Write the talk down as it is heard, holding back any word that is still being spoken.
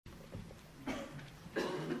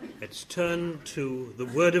Let's turn to the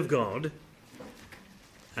Word of God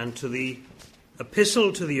and to the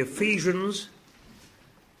Epistle to the Ephesians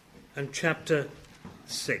and chapter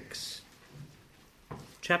 6.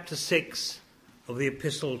 Chapter 6 of the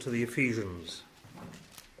Epistle to the Ephesians.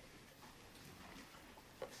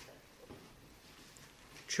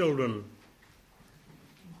 Children,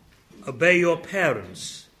 obey your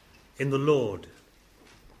parents in the Lord,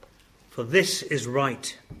 for this is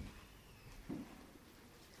right.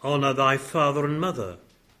 Honour thy father and mother,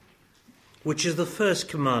 which is the first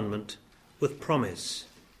commandment with promise,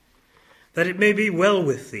 that it may be well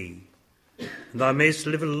with thee, and thou mayst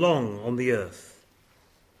live long on the earth.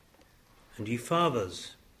 And ye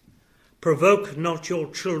fathers, provoke not your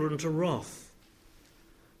children to wrath,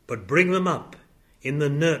 but bring them up in the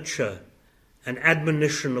nurture and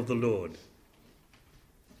admonition of the Lord.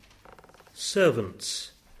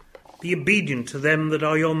 Servants, be obedient to them that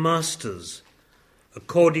are your masters,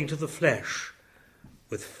 according to the flesh,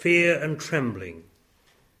 with fear and trembling,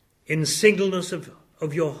 in singleness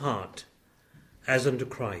of your heart, as unto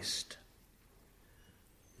Christ.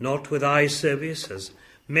 Not with eye service as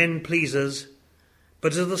men pleasers,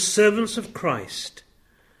 but as the servants of Christ,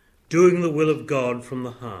 doing the will of God from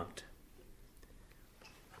the heart.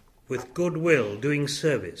 With good will doing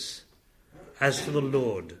service, as to the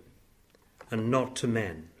Lord, and not to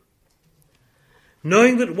men.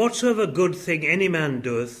 Knowing that whatsoever good thing any man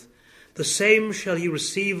doeth, the same shall he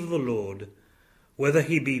receive of the Lord, whether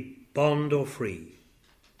he be bond or free.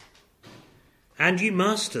 And ye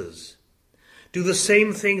masters, do the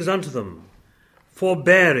same things unto them,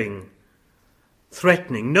 forbearing,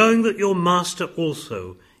 threatening, knowing that your master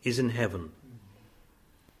also is in heaven.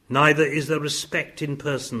 Neither is there respect in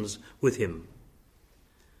persons with him.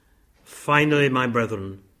 Finally, my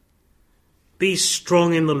brethren, be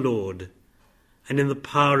strong in the Lord and in the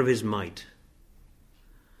power of his might.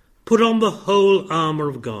 Put on the whole armour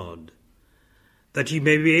of God, that ye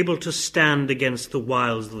may be able to stand against the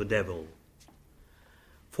wiles of the devil.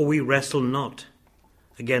 For we wrestle not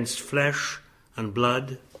against flesh and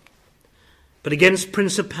blood, but against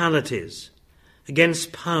principalities,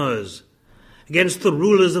 against powers, against the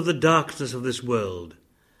rulers of the darkness of this world,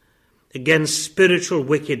 against spiritual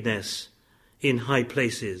wickedness in high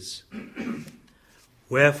places.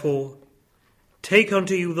 Wherefore, take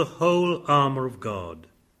unto you the whole armour of God,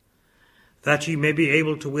 that ye may be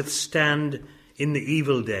able to withstand in the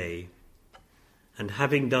evil day, and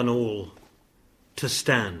having done all, to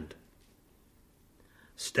stand.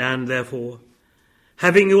 Stand therefore,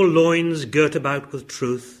 having your loins girt about with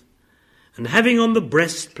truth, and having on the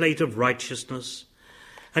breastplate of righteousness,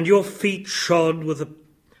 and your feet shod with the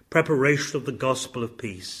preparation of the gospel of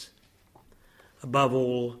peace. Above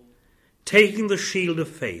all, taking the shield of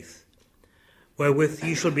faith, wherewith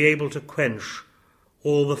ye shall be able to quench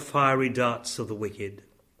all the fiery darts of the wicked.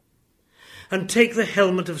 And take the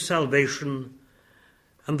helmet of salvation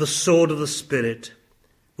and the sword of the Spirit,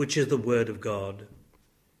 which is the word of God,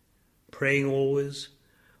 praying always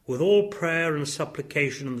with all prayer and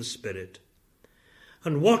supplication in the Spirit,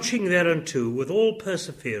 and watching thereunto with all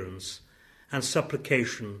perseverance and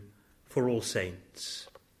supplication for all saints.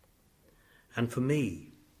 And for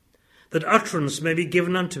me, that utterance may be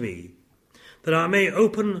given unto me, that I may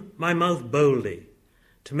open my mouth boldly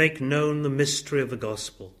to make known the mystery of the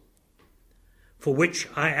gospel, for which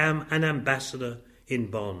I am an ambassador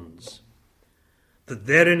in bonds, that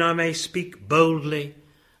therein I may speak boldly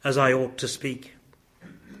as I ought to speak,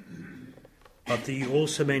 but that you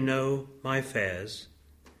also may know my affairs,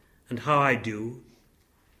 and how I do.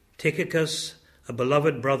 Tychicus, a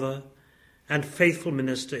beloved brother and faithful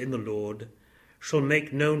minister in the Lord, shall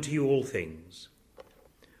make known to you all things,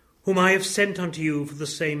 whom I have sent unto you for the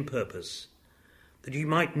same purpose, that you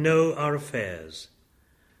might know our affairs,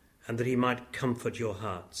 and that he might comfort your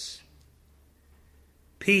hearts.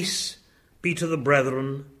 Peace be to the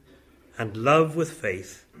brethren, and love with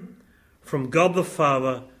faith, from God the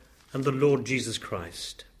Father and the Lord Jesus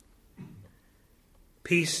Christ.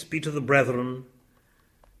 Peace be to the brethren,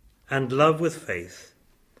 and love with faith,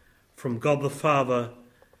 from God the Father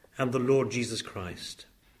and the Lord Jesus Christ.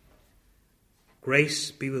 Grace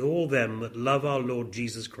be with all them that love our Lord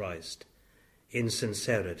Jesus Christ in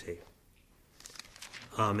sincerity.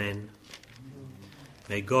 Amen.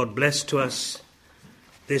 May God bless to us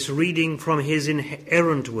this reading from his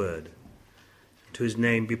inerrant word. To his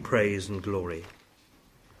name be praise and glory.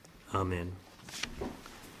 Amen.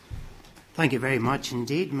 Thank you very much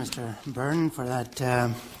indeed, Mr. Byrne, for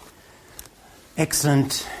that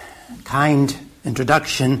excellent, kind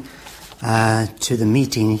introduction to the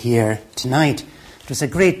meeting here tonight. It was a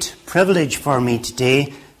great privilege for me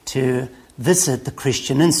today to visit the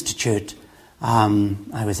Christian Institute.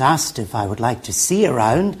 I was asked if I would like to see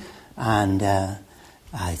around, and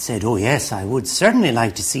I said, oh yes, I would certainly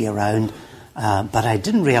like to see around, but I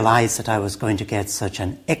didn't realize that I was going to get such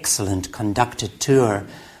an excellent conducted tour.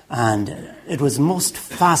 And it was most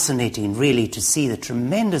fascinating, really, to see the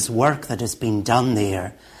tremendous work that has been done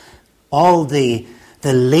there. All the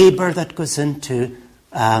labour that goes into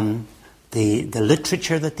the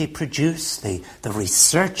literature that they produce, the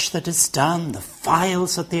research that is done, the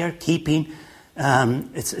files that they are keeping.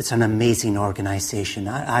 It's an amazing organisation.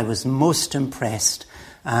 I was most impressed.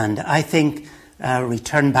 And I think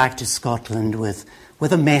return back to Scotland with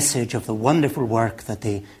a message of the wonderful work that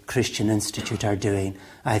the Christian Institute are doing.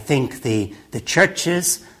 I think the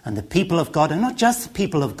churches and the people of God, and not just the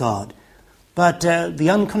people of God, but the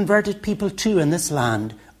unconverted people too in this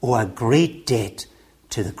land, owe a great debt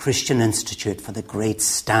to the Christian Institute for the great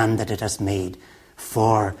stand that it has made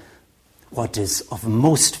for what is of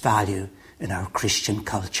most value in our Christian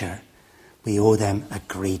culture. We owe them a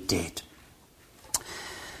great debt.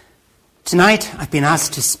 Tonight I've been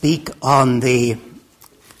asked to speak on the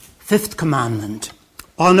 5th commandment.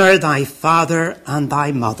 Honour thy father and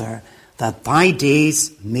thy mother, that thy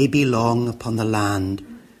days may be long upon the land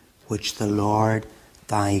which the Lord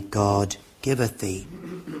thy God giveth thee.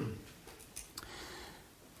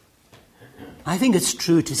 I think it's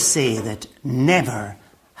true to say that never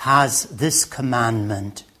has this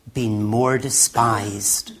commandment been more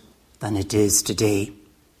despised than it is today.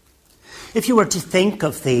 If you were to think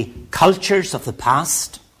of the cultures of the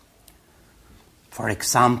past, for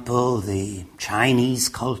example, the Chinese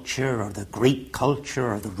culture or the Greek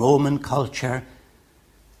culture or the Roman culture,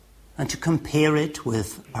 and to compare it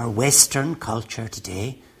with our Western culture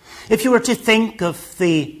today, if you were to think of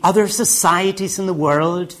the other societies in the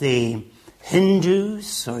world, the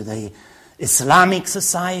Hindus or the Islamic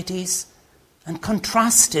societies, and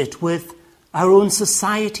contrast it with our own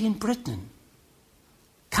society in Britain,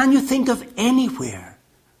 can you think of anywhere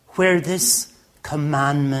where this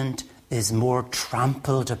commandment is more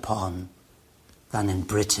trampled upon than in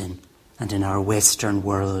Britain and in our Western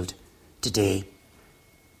world today?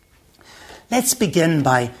 Let's begin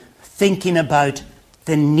by thinking about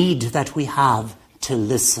the need that we have to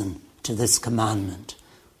listen to this commandment.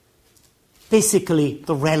 Basically,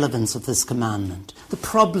 the relevance of this commandment, the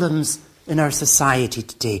problems in our society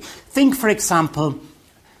today. Think, for example,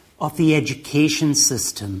 of the education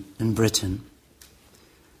system in Britain.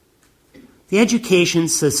 The education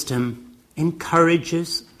system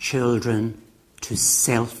encourages children to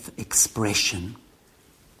self-expression.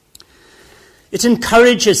 It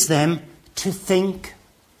encourages them to think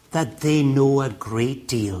that they know a great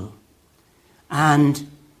deal and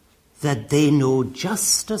that they know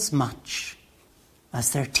just as much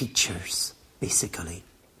as their teachers, basically.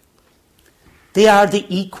 They are the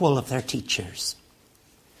equal of their teachers.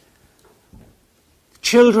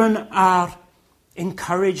 Children are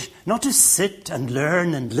encouraged not to sit and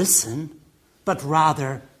learn and listen, but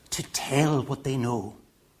rather to tell what they know.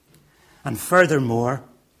 And furthermore,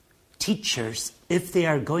 teachers, if they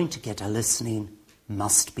are going to get a listening,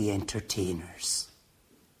 must be entertainers.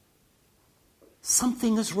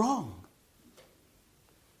 Something is wrong.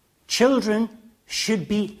 Children should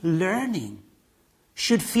be learning,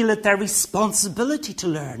 should feel it their responsibility to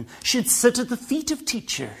learn, should sit at the feet of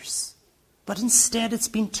teachers. But instead it's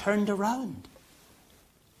been turned around.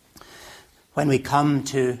 When we come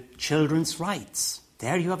to children's rights,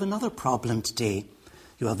 there you have another problem today.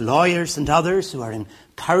 You have lawyers and others who are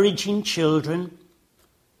encouraging children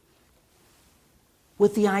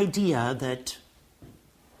with the idea that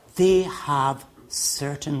they have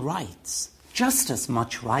certain rights, just as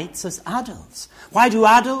much rights as adults. Why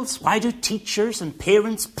do teachers and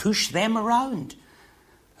parents push them around?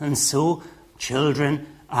 And so children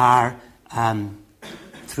are,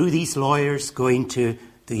 through these lawyers, going to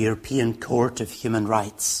the European Court of Human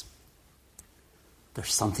Rights.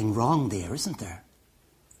 There's something wrong there, isn't there?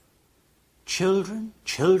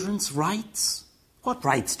 Children's rights. What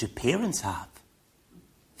rights do parents have?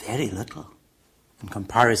 Very little in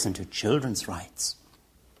comparison to children's rights.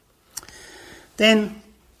 Then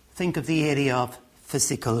think of the area of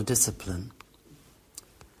physical discipline.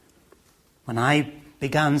 When I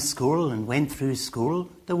began school and went through school,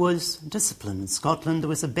 there was discipline. In Scotland, there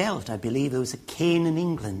was a belt. I believe there was a cane in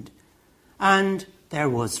England. And there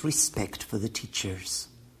was respect for the teachers.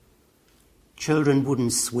 Children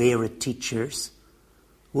wouldn't swear at teachers,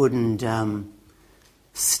 wouldn't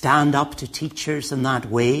stand up to teachers in that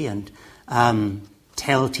way and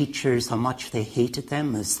tell teachers how much they hated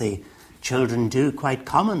them, as the children do quite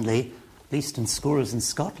commonly, at least in schools in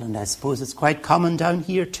Scotland. I suppose it's quite common down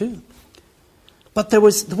here too. But there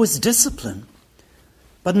was discipline.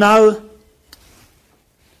 But now,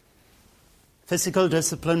 physical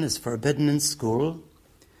discipline is forbidden in school.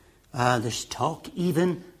 There's talk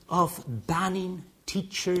even of banning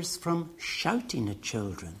teachers from shouting at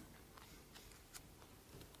children.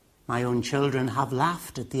 My own children have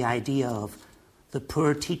laughed at the idea of the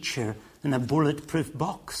poor teacher in a bulletproof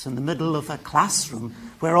box in the middle of a classroom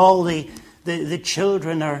where all the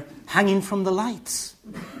children are hanging from the lights,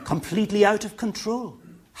 completely out of control.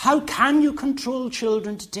 How can you control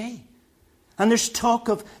children today? And there's talk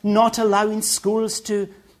of not allowing schools to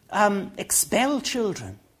expel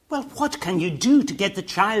children. Well, what can you do to get the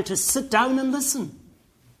child to sit down and listen?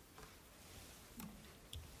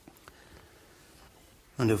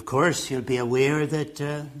 And of course, you'll be aware that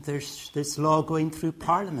there's this law going through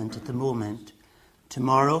Parliament at the moment.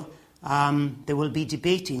 Tomorrow, they will be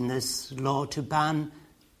debating this law to ban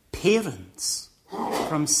parents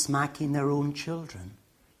from smacking their own children.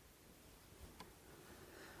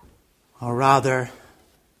 Or rather,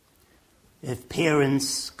 if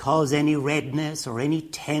parents cause any redness or any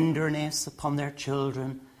tenderness upon their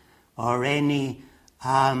children, or any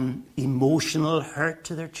emotional hurt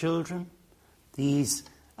to their children, these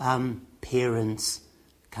parents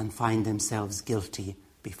can find themselves guilty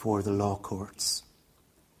before the law courts.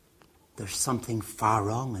 There's something far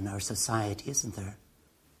wrong in our society, isn't there?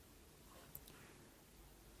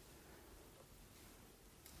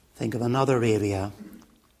 Think of another area,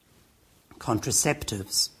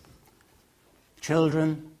 contraceptives.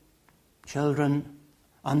 Children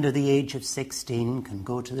under the age of 16 can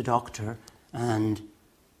go to the doctor and,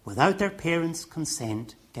 without their parents'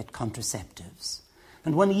 consent, get contraceptives.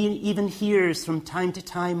 And one even hears from time to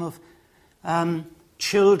time of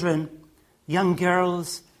children, young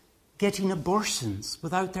girls, getting abortions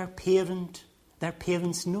without their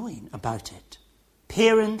parents knowing about it.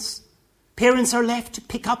 Parents are left to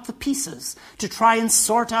pick up the pieces, to try and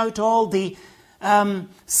sort out all the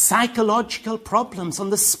psychological problems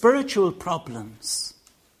and the spiritual problems.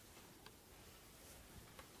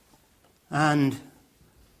 And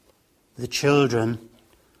the children,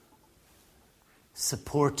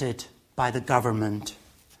 supported by the government,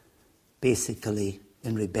 basically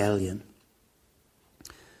in rebellion.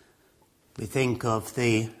 We think of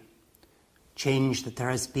the change that there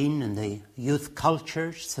has been in the youth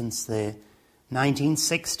culture since the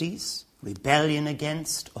 1960s, rebellion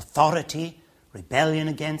against authority, rebellion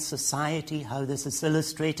against society, how this is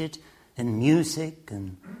illustrated in music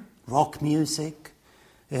and rock music,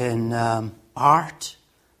 in art,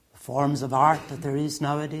 the forms of art that there is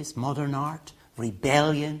nowadays, modern art,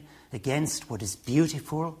 rebellion against what is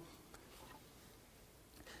beautiful,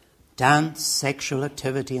 dance, sexual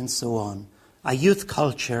activity, and so on. A youth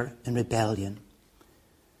culture in rebellion.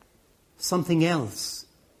 Something else.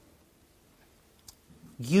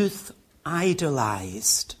 Youth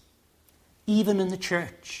idolized. Even in the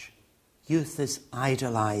church, youth is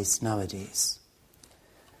idolized nowadays.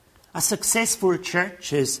 A successful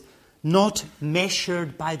church is not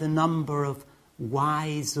measured by the number of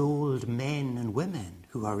wise old men and women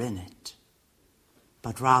who are in it,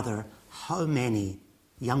 but rather how many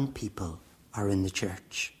young people are in the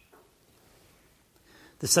church.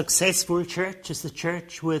 The successful church is the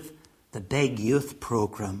church with the big youth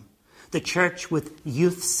program, the church with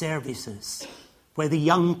youth services, where the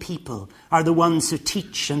young people are the ones who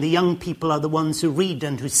teach and the young people are the ones who read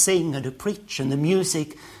and who sing and who preach, and the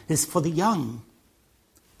music is for the young.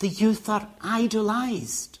 The youth are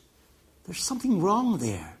idolized. There's something wrong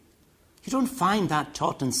there. You don't find that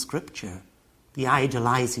taught in Scripture, the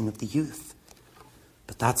idolizing of the youth.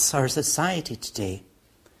 But that's our society today.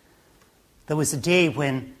 There was a day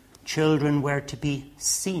when children were to be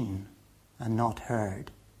seen and not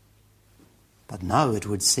heard. But now it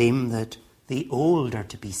would seem that the old are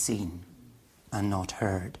to be seen and not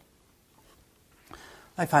heard.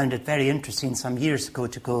 I found it very interesting some years ago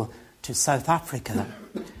to go to South Africa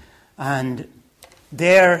and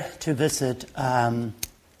there to visit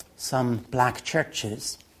some black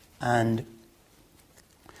churches. And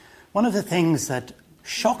one of the things that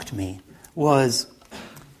shocked me was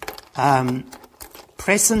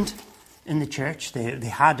present in the church, they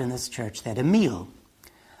had in this church, they had a meal.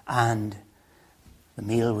 And the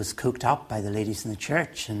meal was cooked up by the ladies in the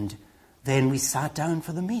church, and then we sat down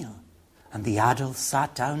for the meal. And the adults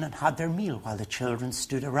sat down and had their meal while the children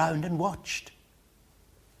stood around and watched.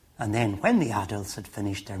 And then when the adults had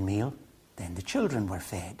finished their meal, then the children were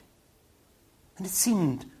fed. And it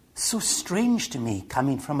seemed so strange to me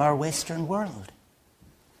coming from our Western world.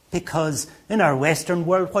 Because in our Western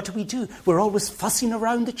world, what do? We're always fussing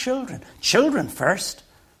around the children. Children first,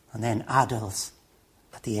 and then adults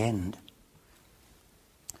at the end.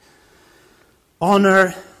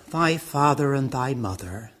 Honour thy father and thy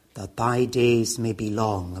mother, that thy days may be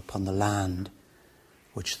long upon the land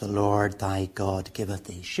which the Lord thy God giveth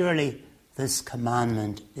thee. Surely this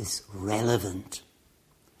commandment is relevant.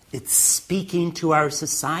 It's speaking to our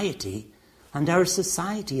society, and our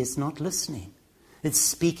society is not listening. It's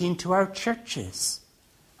speaking to our churches,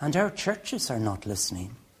 and our churches are not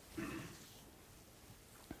listening.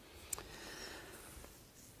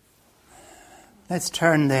 Let's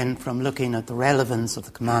turn then from looking at the relevance of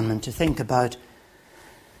the commandment to think about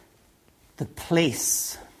the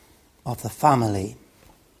place of the family.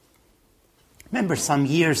 Remember some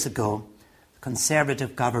years ago, the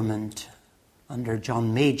Conservative government under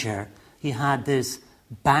John Major, he had this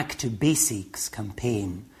Back to Basics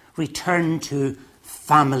campaign, return to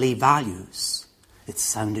family values. It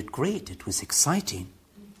sounded great, it was exciting.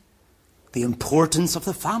 The importance of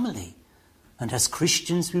the family. And as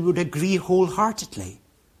Christians we would agree wholeheartedly.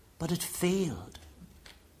 But it failed.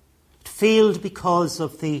 It failed because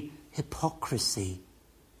of the hypocrisy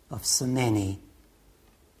of so many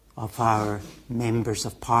of our members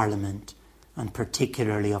of Parliament, and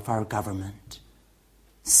particularly of our government.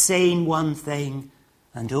 Saying one thing,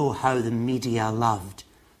 and oh, how the media loved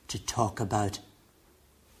to talk about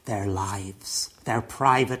their lives, their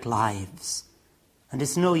private lives. And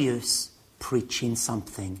it's no use preaching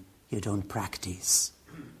something you don't practice.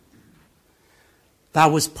 That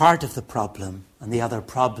was part of the problem. And the other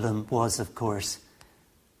problem was, of course,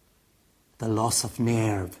 the loss of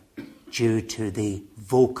nerve due to the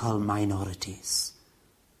vocal minorities.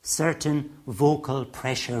 Certain vocal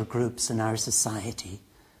pressure groups in our society.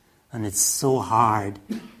 And it's so hard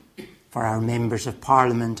for our members of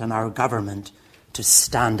Parliament and our government to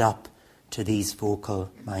stand up to these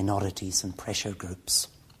vocal minorities and pressure groups.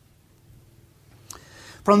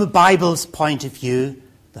 From the Bible's point of view,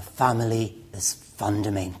 the family is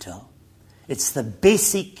fundamental. It's the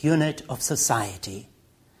basic unit of society.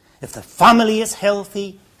 If the family is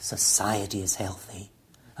healthy, society is healthy.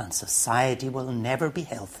 And society will never be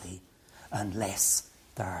healthy unless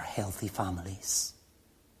there are healthy families.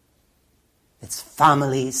 It's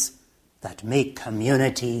families that make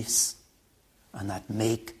communities and that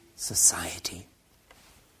make society.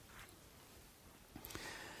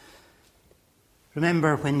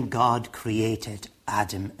 Remember when God created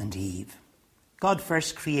Adam and Eve. God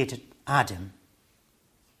first created Adam.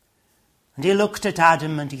 And he looked at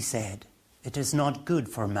Adam and he said, "It is not good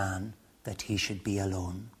for man that he should be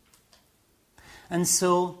alone." And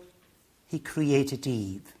so he created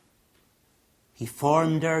Eve. He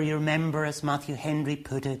formed her, you remember, as Matthew Henry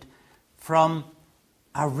put it, from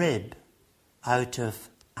a rib out of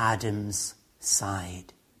Adam's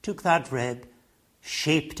side. Took that rib,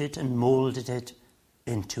 shaped it and moulded it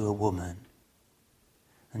into a woman.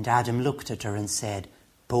 And Adam looked at her and said,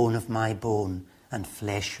 "Bone of my bone and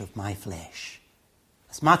flesh of my flesh."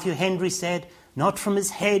 As Matthew Henry said, not from his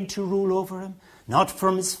head to rule over him, not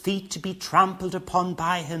from his feet to be trampled upon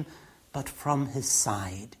by him, but from his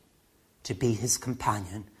side to be his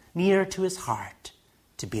companion, near to his heart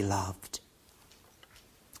to be loved.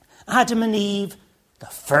 Adam and Eve, the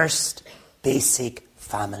first basic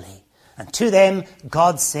family. And to them,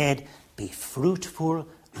 God said, "Be fruitful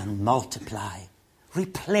and multiply.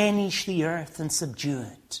 Replenish the earth and subdue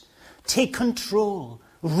it. Take control.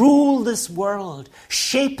 Rule this world.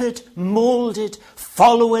 Shape it, mold it.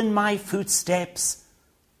 Follow in my footsteps.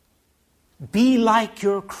 Be like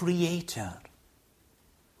your Creator,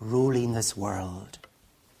 ruling this world."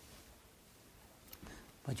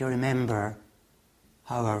 But you remember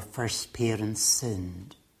how our first parents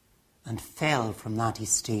sinned and fell from that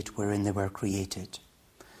estate wherein they were created.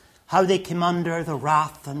 How they came under the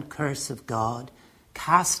wrath and curse of God,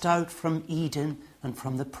 cast out from Eden and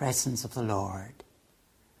from the presence of the Lord.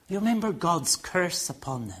 You remember God's curse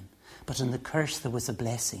upon them, but in the curse there was a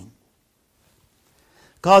blessing.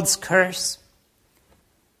 God's curse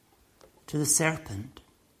to the serpent.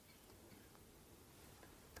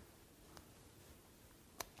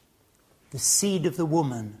 The seed of the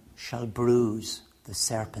woman shall bruise the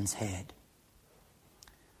serpent's head.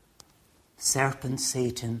 Serpent,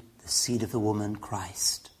 Satan, the seed of the woman,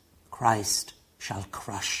 Christ. Christ shall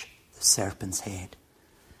crush the serpent's head.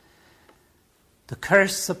 The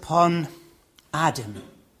curse upon Adam,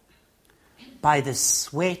 by the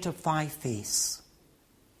sweat of thy face.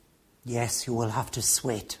 Yes, you will have to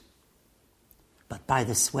sweat. But by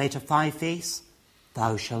the sweat of thy face,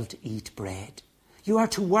 thou shalt eat bread. You are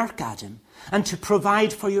to work, Adam, and to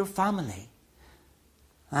provide for your family.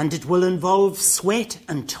 And it will involve sweat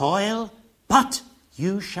and toil, but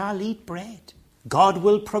you shall eat bread. God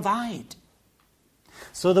will provide.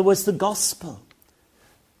 So there was the gospel.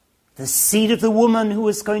 the seed of the woman who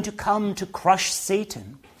was going to come to crush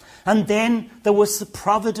Satan. And then there was the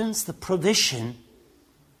providence, the provision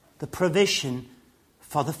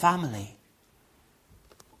for the family.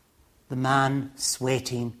 The man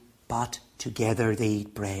sweating, but together they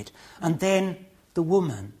eat bread. And then the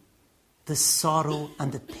woman, the sorrow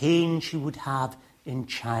and the pain she would have in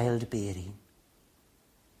childbearing.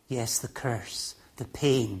 Yes, the curse, the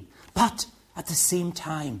pain, but at the same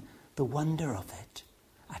time, the wonder of it,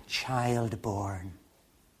 a child born.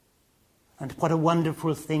 And what a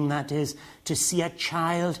wonderful thing that is, to see a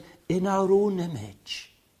child in our own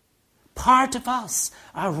image. Part of us,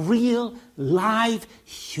 a real, live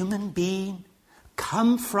human being,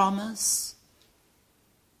 come from us,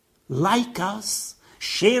 like us,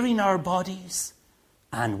 sharing our bodies,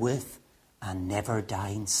 and with a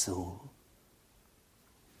never-dying soul.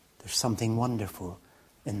 There's something wonderful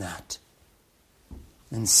in that.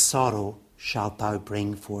 In sorrow shalt thou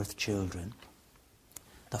bring forth children.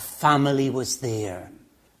 The family was there.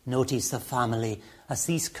 Notice the family. As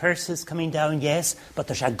these curses coming down, yes, but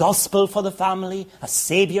there's a gospel for the family, a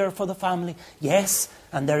saviour for the family, yes,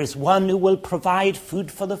 and there is one who will provide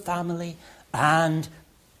food for the family, and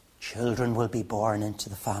children will be born into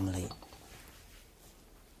the family.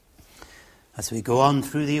 As we go on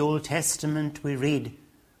through the Old Testament, we read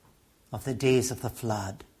of the days of the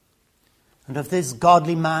flood, and of this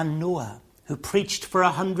godly man Noah, who preached for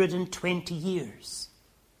 120 years.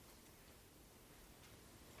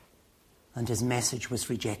 And his message was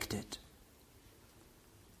rejected.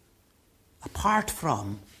 Apart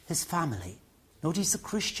from his family. Notice the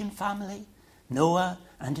Christian family. Noah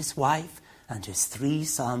and his wife and his 3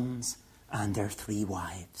 sons and their 3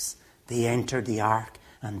 wives. They entered the ark,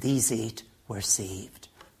 and these 8 were saved.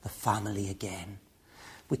 The family again.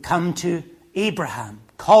 We come to Abraham,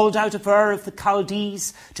 called out of Ur of the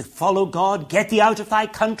Chaldees to follow God. Get thee out of thy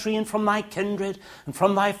country and from thy kindred and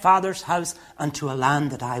from thy father's house unto a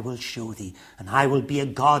land that I will show thee. And I will be a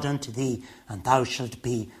God unto thee, and thou shalt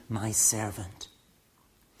be my servant.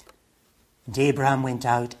 And Abraham went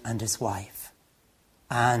out, and his wife,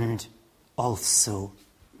 and also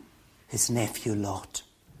his nephew Lot.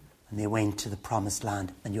 And they went to the promised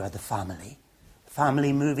land, and you had the family.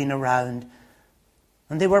 Family moving around.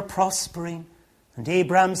 And they were prospering. And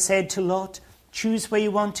Abraham said to Lot, choose where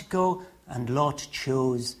you want to go. And Lot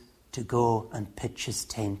chose to go and pitch his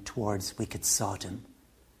tent towards wicked Sodom.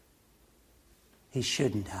 He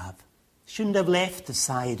shouldn't have. Shouldn't have left the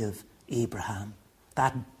side of Abraham,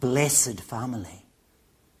 that blessed family.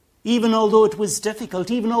 Even although it was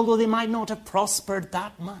difficult, even although they might not have prospered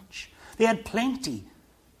that much. They had plenty.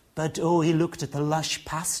 But he looked at the lush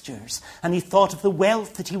pastures, and he thought of the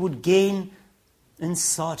wealth that he would gain in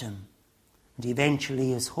Sodom. And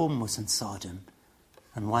eventually his home was in Sodom.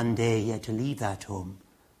 And one day he had to leave that home.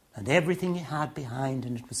 And everything he had behind,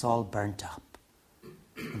 and it was all burnt up.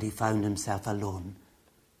 And he found himself alone,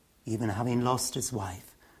 even having lost his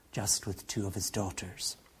wife, just with 2 of his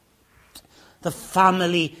daughters. The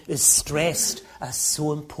family is stressed as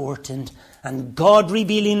so important. And God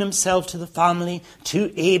revealing himself to the family,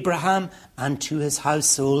 to Abraham and to his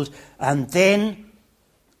household. And then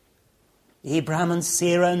Abraham and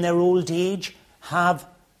Sarah in their old age have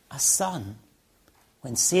a son.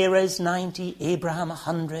 When Sarah is 90, Abraham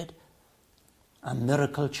 100, a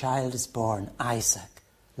miracle child is born, Isaac,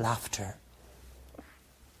 laughter.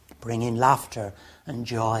 Bringing laughter and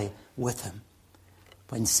joy with him.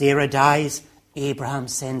 When Sarah dies, Abraham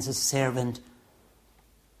sends his servant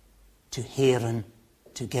to Haran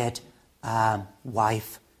to get a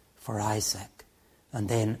wife for Isaac. And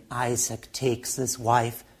then Isaac takes this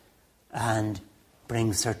wife and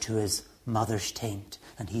brings her to his mother's tent.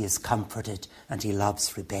 And he is comforted, and he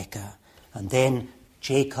loves Rebekah. And then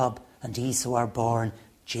Jacob and Esau are born.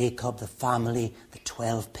 Jacob, the family, the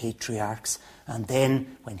 12 patriarchs. And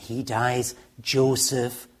then when he dies,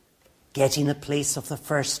 Joseph, getting the place of the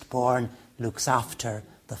firstborn, looks after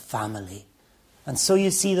the family. And so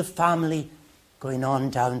you see the family going on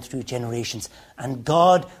down through generations. And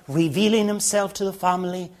God revealing himself to the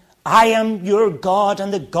family. I am your God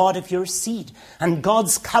and the God of your seed. And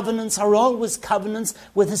God's covenants are always covenants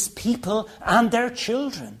with his people and their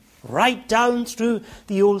children. Right down through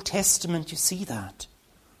the Old Testament you see that.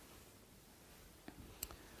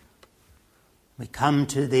 We come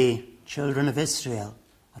to the children of Israel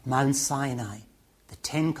at Mount Sinai, the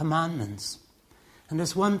 10 Commandments. And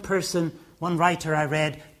as one writer I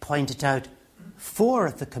read pointed out, 4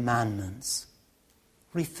 of the commandments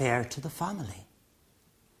refer to the family.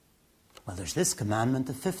 Well, there's this commandment,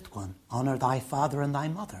 the 5th one, honour thy father and thy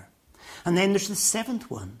mother. And then there's the 7th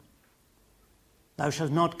one, thou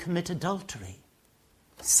shalt not commit adultery.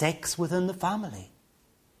 sex within the family.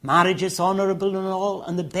 Marriage is honourable and all,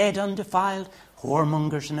 and the bed undefiled.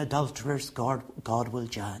 Whoremongers and adulterers God will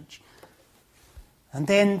judge. And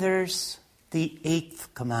then there's the 8th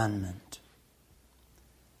commandment.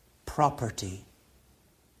 Property.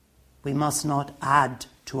 We must not add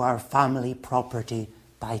to our family property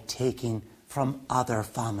by taking from other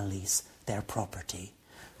families their property.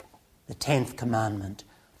 The 10th commandment.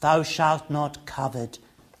 Thou shalt not covet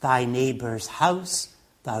thy neighbour's house.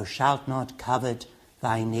 Thou shalt not covet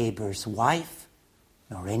thy neighbour's wife,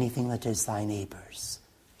 nor anything that is thy neighbour's.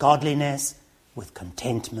 Godliness with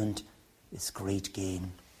contentment is great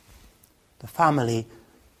gain. The family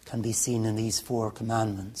can be seen in these 4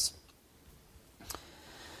 commandments.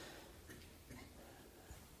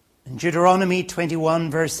 In Deuteronomy 21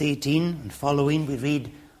 verse 18 and following, we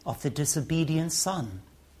read of the disobedient son.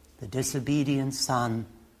 The disobedient son,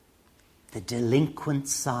 the delinquent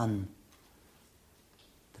son.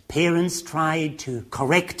 The parents tried to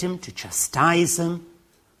correct him, to chastise him.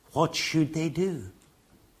 What should they do?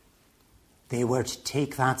 They were to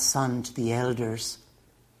take that son to the elders,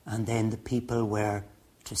 and then the people were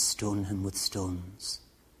to stone him with stones.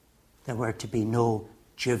 There were to be no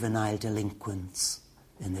juvenile delinquents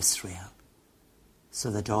in Israel,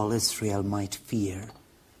 so that all Israel might fear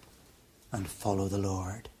and follow the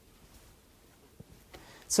Lord.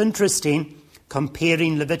 It's interesting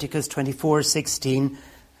comparing Leviticus 24:16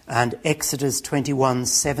 and Exodus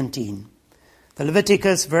 21:17. The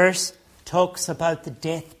Leviticus verse talks about the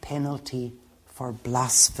death penalty for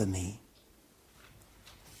blasphemy.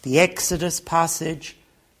 The Exodus passage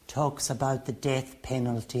talks about the death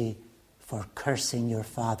penalty for cursing your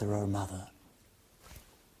father or mother.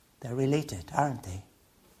 They're related, aren't they?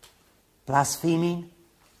 Blaspheming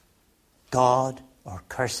God or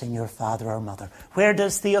cursing your father or mother. Where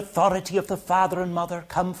does the authority of the father and mother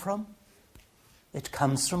come from? It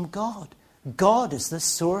comes from God. God is the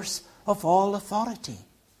source of all authority.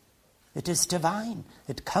 It is divine.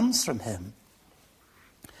 It comes from him.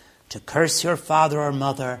 To curse your father or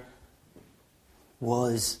mother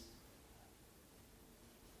was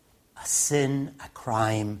a sin, a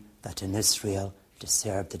crime that in Israel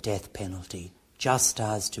deserved the death penalty, just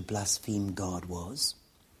as to blaspheme God was.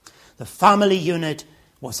 The family unit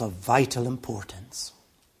was of vital importance.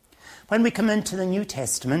 When we come into the New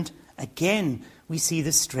Testament, again we see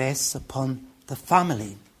the stress upon the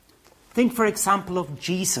family. Think, for example, of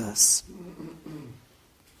Jesus.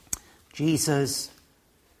 Jesus,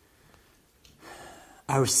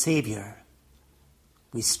 our Saviour.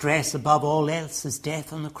 We stress above all else his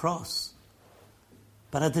death on the cross.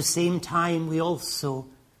 But at the same time, we also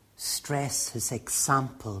stress his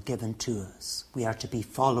example given to us. We are to be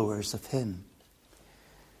followers of him.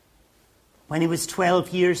 When he was 12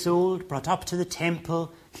 years old, brought up to the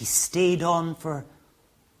temple, he stayed on for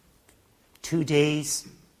 2 days,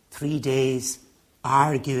 3 days,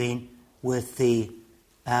 arguing with the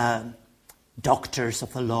doctors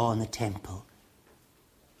of the law in the temple.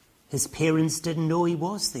 His parents didn't know he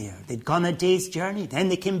was there. They'd gone a day's journey. Then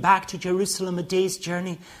they came back to Jerusalem a day's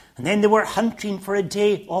journey. And then they were hunting for a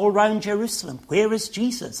day all round Jerusalem. Where is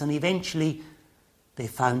Jesus? And eventually they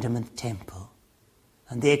found him in the temple.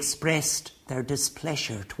 And they expressed their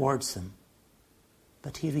displeasure towards him.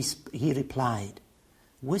 But he replied,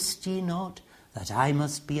 "Wist ye not that I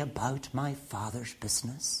must be about my Father's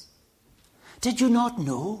business? Did you not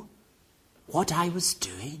know what I was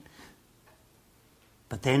doing?"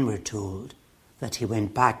 But then we're told that he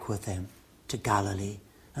went back with them to Galilee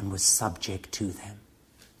and was subject to them.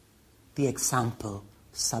 The example,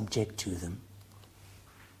 subject to them.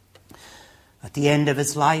 At the end of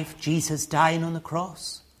his life, Jesus dying on the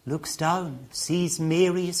cross, looks down, sees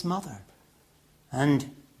Mary, his mother,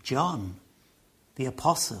 and John, the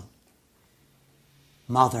apostle.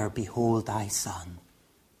 "Mother, behold thy son.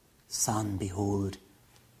 Son, behold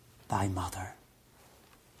thy mother."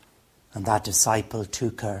 And that disciple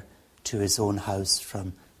took her to his own house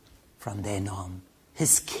from then on.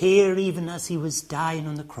 His care, even as he was dying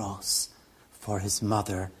on the cross, for his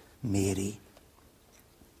mother, Mary.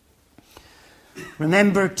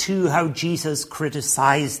 Remember too how Jesus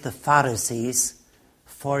criticized the Pharisees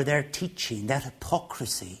for their teaching, their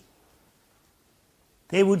hypocrisy.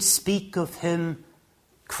 They would speak of him,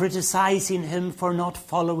 criticizing him for not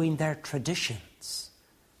following their traditions.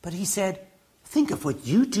 But he said, think of what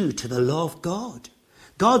you do to the law of God.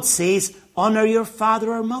 God says, honour your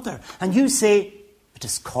father or mother. And you say, it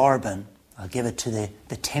is Corban. I'll give it to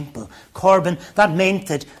the temple. Corban, that meant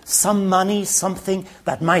that some money, something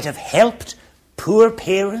that might have helped poor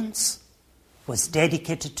parents, was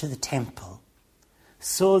dedicated to the temple.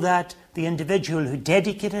 So that the individual who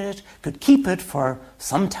dedicated it could keep it for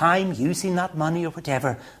some time, using that money or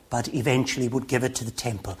whatever, but eventually would give it to the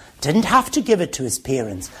temple. Didn't have to give it to his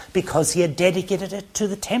parents because he had dedicated it to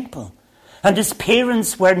the temple. And his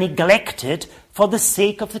parents were neglected for the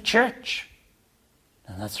sake of the church.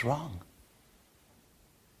 And that's wrong.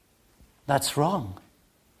 That's wrong.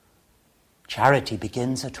 Charity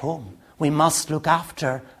begins at home. We must look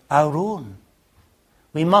after our own.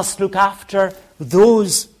 We must look after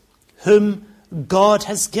those whom God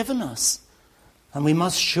has given us. And we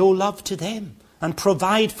must show love to them and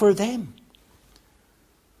provide for them.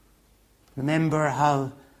 Remember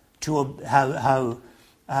how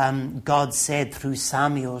God said through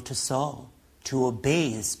Samuel to Saul, to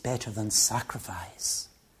obey is better than sacrifice,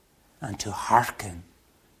 and to hearken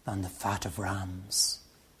than the fat of rams.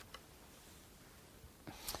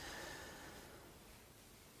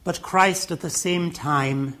 But Christ at the same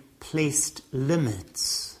time placed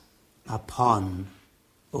limits upon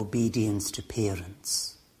obedience to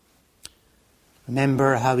parents.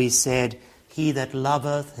 Remember how he said, "He that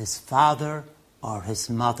loveth his father or his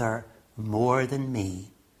mother more than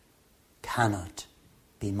me cannot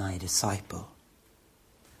be my disciple."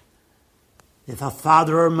 If a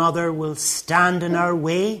father or mother will stand in our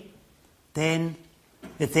way, then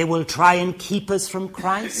if they will try and keep us from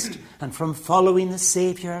Christ and from following the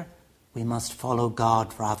Saviour, we must follow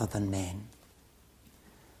God rather than men.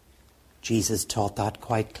 Jesus taught that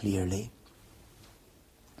quite clearly.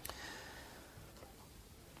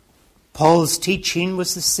 Paul's teaching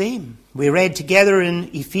was the same. We read together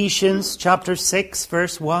in Ephesians chapter 6,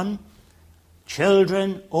 verse 1,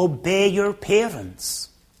 "Children, obey your parents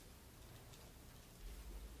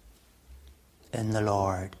in the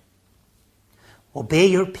Lord." Obey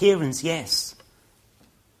your parents, yes.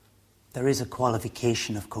 There is a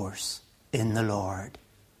qualification, of course, in the Lord.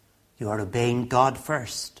 You are obeying God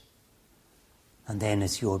first. And then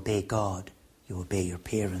as you obey God, you obey your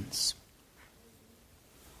parents.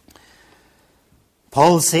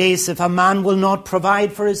 Paul says if a man will not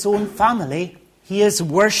provide for his own family, he is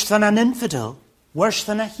worse than an infidel, worse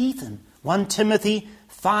than a heathen. 1 Timothy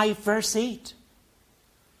 5, verse 8.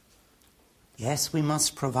 Yes, we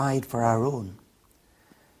must provide for our own.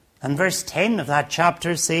 And verse 10 of that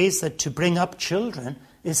chapter says that to bring up children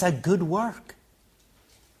is a good work.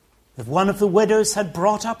 If one of the widows had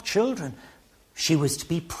brought up children, she was to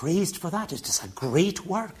be praised for that. It is a great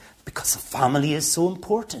work because the family is so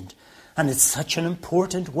important. And it's such an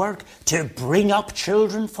important work to bring up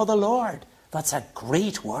children for the Lord. That's a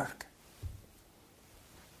great work.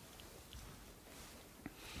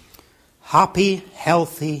 Happy,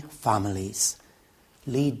 healthy families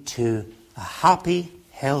lead to a happy,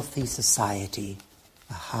 healthy society,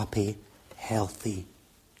 a happy, healthy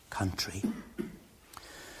country.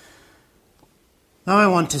 Now I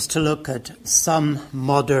want us to look at some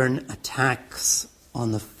modern attacks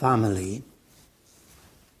on the family.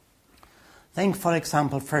 Think, for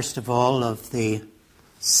example, first of all, of the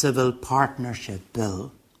Civil Partnership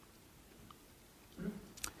Bill.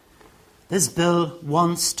 This bill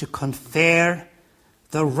wants to confer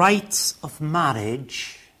the rights of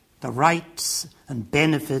marriage, the rights and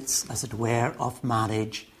benefits, as it were, of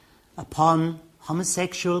marriage upon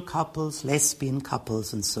homosexual couples, lesbian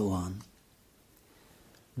couples, and so on.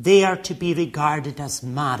 They are to be regarded as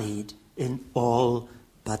married in all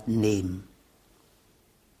but name.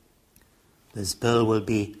 This bill will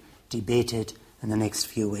be debated in the next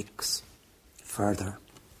few weeks further.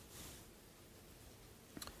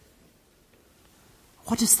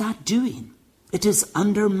 What is that doing? It is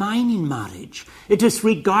undermining marriage. It is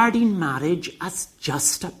regarding marriage as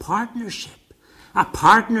just a partnership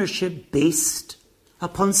based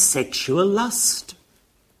upon sexual lust.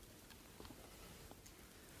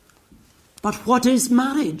 But what is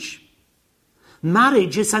marriage?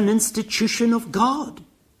 Marriage is an institution of God.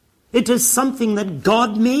 It is something that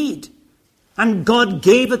God made and God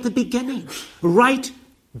gave at the beginning. Right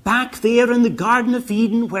back there in the Garden of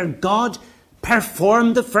Eden where God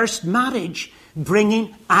performed the first marriage,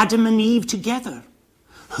 bringing Adam and Eve together.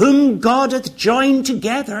 Whom God hath joined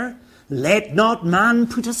together, let not man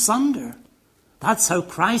put asunder. That's how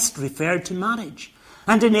Christ referred to marriage.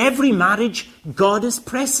 And in every marriage, God is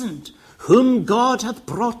present. Whom God hath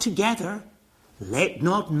brought together, let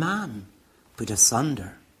not man put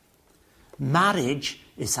asunder. Marriage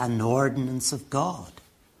is an ordinance of God.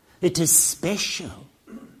 It is special.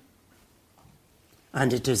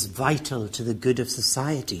 And it is vital to the good of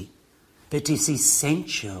society. It is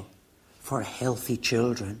essential for healthy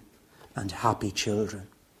children and happy children.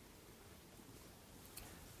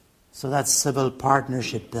 So that Civil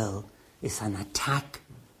Partnership Bill is an attack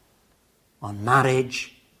on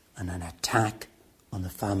marriage and an attack on the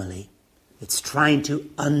family. It's trying to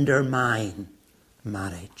undermine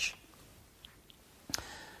marriage.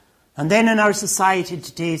 And then in our society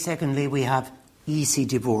today, secondly, we have easy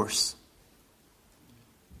divorce.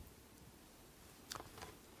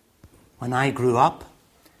 When I grew up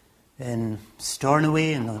in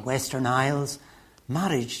Stornoway in the Western Isles,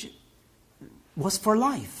 marriage was for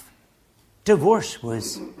life. Divorce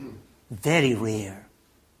was very rare.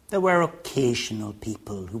 There were occasional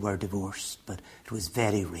people who were divorced, but it was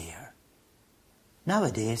very rare.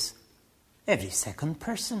 Nowadays, every second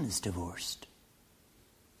person is divorced.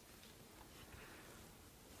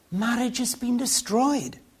 Marriage has been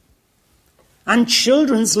destroyed. And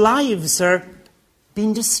children's lives are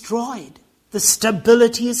being destroyed. The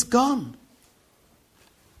stability is gone.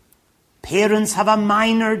 Parents have a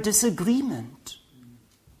minor disagreement.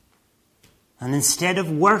 And instead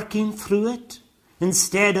of working through it,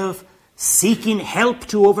 instead of seeking help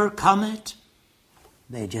to overcome it,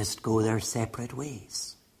 they just go their separate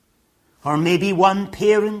ways. Or maybe one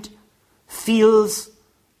parent feels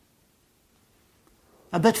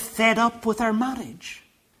a bit fed up with their marriage,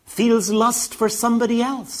 feels lust for somebody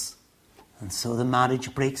else, and so the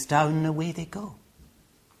marriage breaks down and away they go.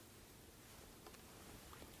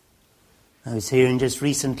 I was hearing just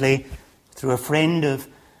recently through a friend of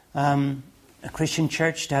a Christian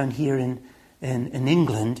church down here in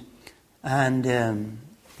England, and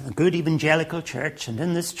a good evangelical church, and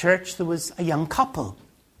in this church there was a young couple.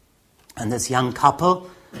 And this young couple,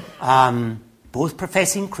 both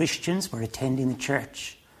professing Christians, were attending the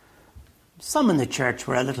church. Some in the church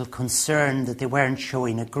were a little concerned that they weren't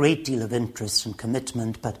showing a great deal of interest and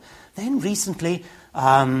commitment, but then recently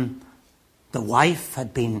the wife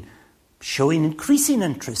had been showing increasing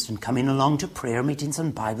interest in coming along to prayer meetings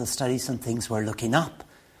and Bible studies, and things were looking up.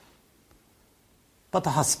 But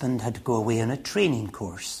the husband had to go away on a training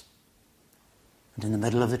course. And in the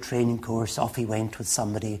middle of the training course, off he went with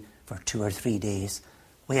somebody for 2 or 3 days,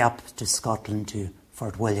 way up to Scotland, to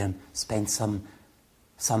Fort William, spent some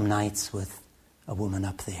nights with a woman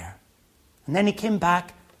up there. And then he came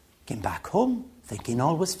back home, thinking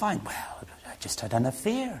all was fine. Well, I just had an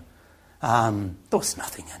affair. There was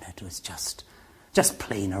nothing in it. It was just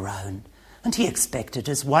playing around. And he expected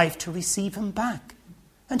his wife to receive him back.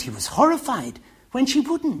 And he was horrified when she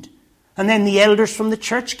wouldn't. And then the elders from the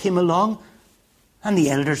church came along, and the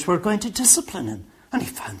elders were going to discipline him. And he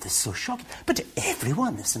found this so shocking. But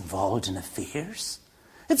everyone is involved in affairs.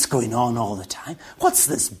 It's going on all the time. What's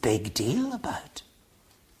this big deal about?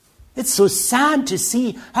 It's so sad to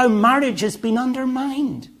see how marriage has been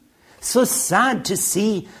undermined. So sad to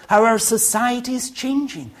see how our society is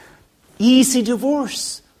changing. Easy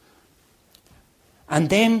divorce. And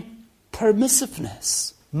then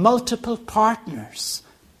permissiveness. Multiple partners.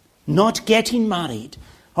 Not getting married.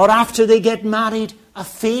 Or after they get married,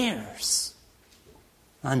 affairs.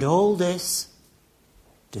 And all this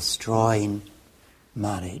destroying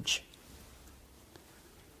marriage.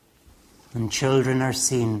 And children are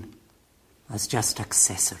seen as just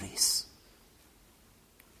accessories.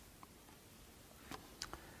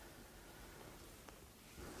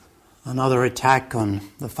 Another attack on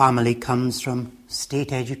the family comes from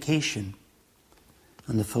state education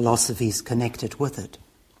and the philosophies connected with it.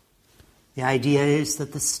 The idea is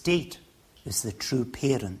that the state is the true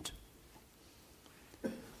parent.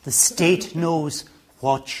 The state knows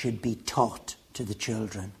what should be taught to the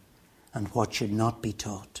children and what should not be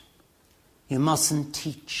taught. You mustn't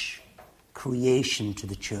teach creation to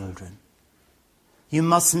the children. You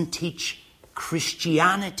mustn't teach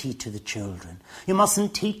Christianity to the children. You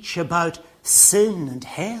mustn't teach about sin and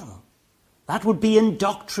hell. That would be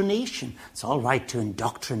indoctrination. It's all right to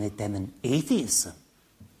indoctrinate them in atheism,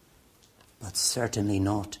 but certainly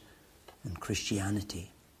not in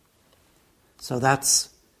Christianity. So that's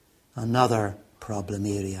another problem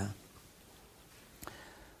area.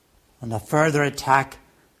 And a further attack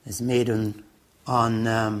is made on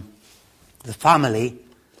the family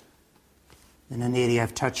in an area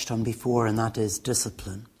I've touched on before, and that is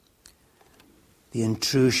discipline. The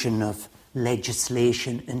intrusion of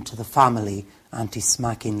legislation into the family,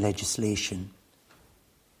 anti-smacking legislation.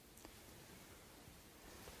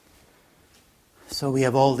 So we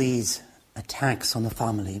have all these attacks on the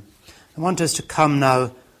family. I want us to come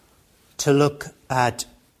now to look at,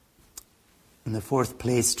 in the fourth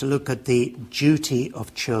place, to look at the duty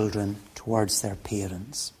of children towards their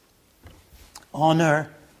parents.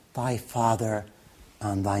 Honour thy father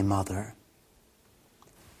and thy mother.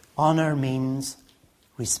 Honour means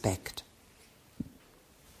respect,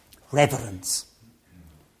 reverence,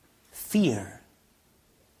 fear,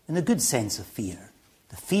 in a good sense of fear.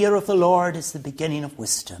 The fear of the Lord is the beginning of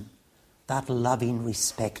wisdom. That loving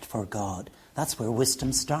respect for God. That's where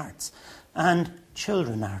wisdom starts. And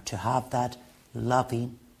children are to have that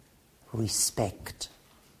loving respect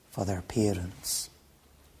for their parents.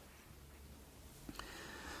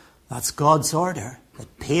 That's God's order,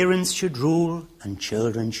 that parents should rule and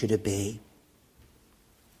children should obey.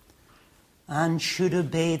 And should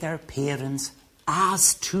obey their parents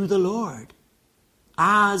as to the Lord,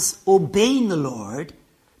 as obeying the Lord,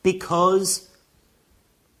 because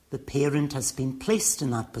the parent has been placed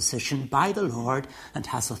in that position by the Lord and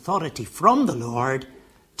has authority from the Lord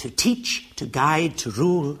to teach, to guide, to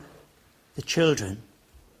rule the children.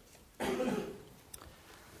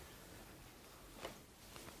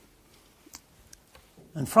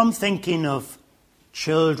 And from thinking of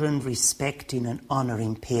children respecting and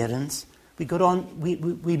honouring parents,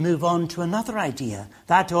 we move on to another idea,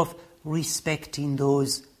 that of respecting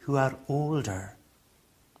those who are older.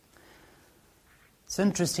 It's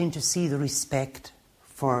interesting to see the respect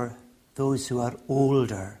for those who are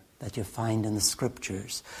older that you find in the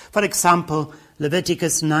Scriptures. For example,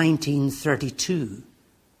 Leviticus 19:32,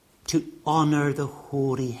 to honour the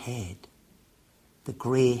hoary head, the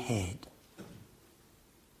grey head.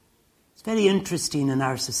 It's very interesting in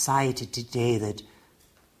our society today that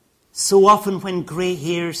so often when grey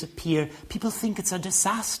hairs appear, people think it's a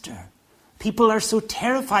disaster. People are so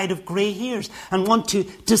terrified of grey hairs and want to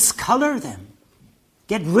discolour them.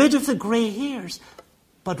 Get rid of the grey hairs.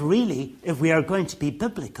 But really, if we are going to be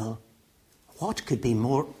biblical, what could be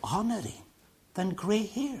more honouring than grey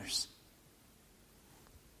hairs?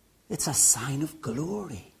 It's a sign of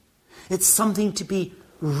glory. It's something to be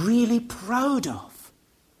really proud of.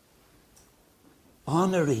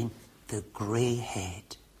 Honouring the grey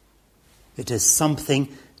head. It is something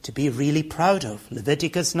to be really proud of.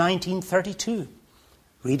 Leviticus 19:32.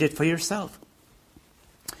 Read it for yourself.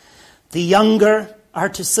 The younger are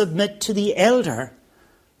to submit to the elder.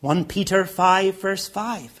 1 Peter 5 verse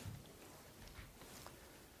 5.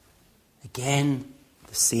 Again,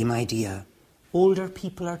 the same idea. Older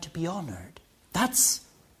people are to be honoured. That's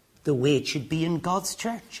the way it should be in God's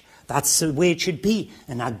church. That's the way it should be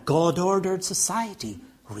in a God-ordered society.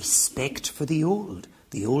 Respect for the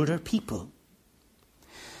older people.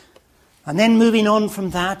 And then moving on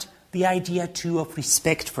from that, the idea too of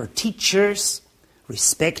respect for teachers,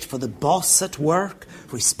 respect for the boss at work,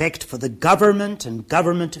 respect for the government and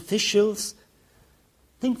government officials.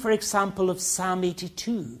 Think, for example, of Psalm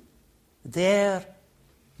 82. There,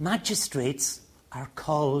 magistrates are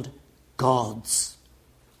called gods.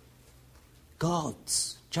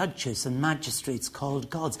 Gods. Judges and magistrates called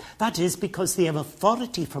gods. That is because they have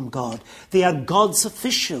authority from God. They are God's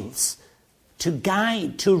officials to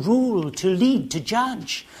guide, to rule, to lead, to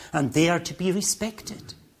judge. And they are to be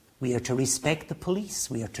respected. We are to respect the police.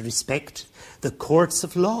 We are to respect the courts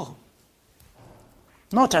of law.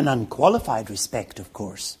 Not an unqualified respect, of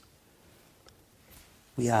course.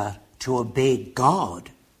 We are to obey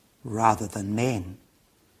God rather than men.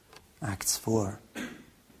 Acts 4.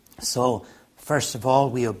 So, first of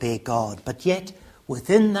all, we obey God. But yet,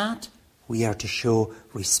 within that, we are to show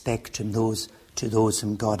respect to those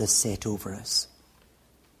whom God has set over us.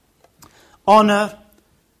 Honour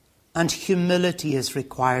and humility is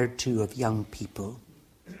required too of young people.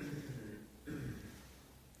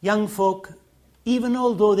 Young folk, even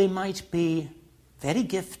although they might be very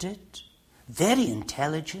gifted, very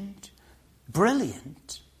intelligent,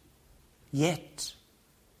 brilliant, yet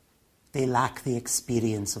they lack the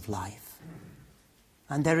experience of life.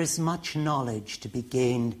 And there is much knowledge to be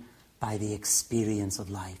gained by the experience of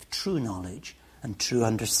life, true knowledge and true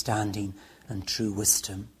understanding and true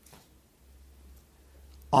wisdom.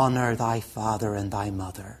 Honour thy father and thy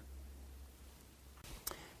mother.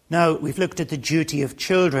 Now, we've looked at the duty of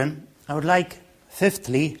children. I would like,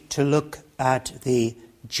 fifthly, to look at the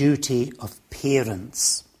duty of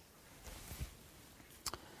parents.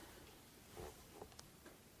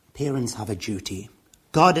 Parents have a duty.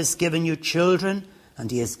 God has given you children,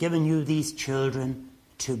 and he has given you these children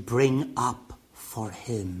to bring up for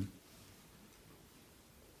him.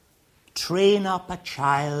 Train up a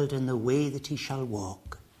child in the way that he shall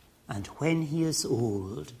walk, and when he is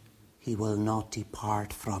old, he will not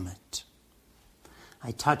depart from it.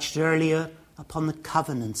 I touched earlier upon the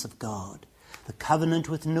covenants of God. The covenant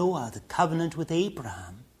with Noah, the covenant with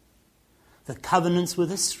Abraham, the covenants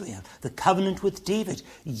with Israel, the covenant with David,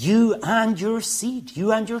 you and your seed,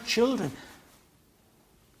 you and your children.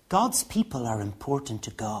 God's people are important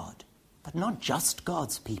to God, but not just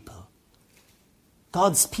God's people.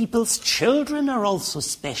 God's people's children are also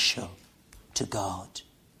special to God.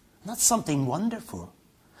 And that's something wonderful.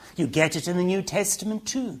 You get it in the New Testament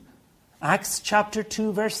too. Acts chapter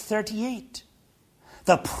 2, verse 38.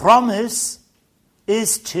 The promise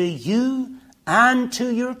is to you and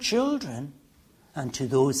to your children and to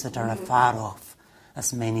those that are afar off,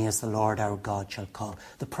 as many as the Lord our God shall call.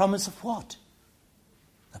 The promise of what?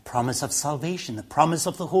 The promise of salvation, the promise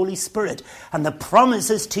of the Holy Spirit. And the promise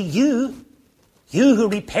is to you, you who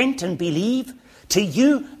repent and believe, to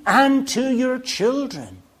you and to your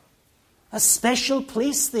children. A special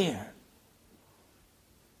place there.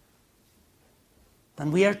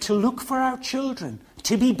 And we are to look for our children,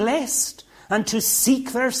 to be blessed, and to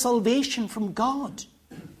seek their salvation from God.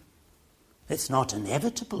 It's not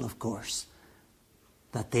inevitable, of course,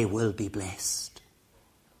 that they will be blessed.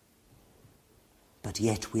 But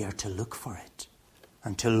yet we are to look for it,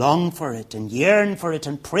 and to long for it, and yearn for it,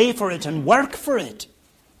 and pray for it, and work for it.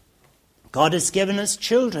 God has given us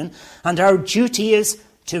children, and our duty is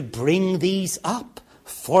to bring these up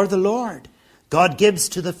for the Lord. God gives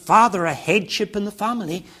to the father a headship in the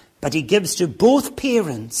family, but he gives to both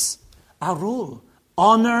parents a role.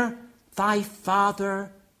 Honour thy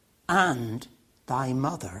father and thy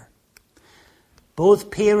mother.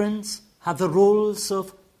 Both parents have the roles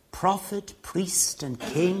of prophet, priest, and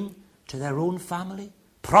king to their own family.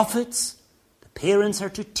 Prophets, the parents are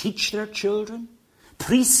to teach their children.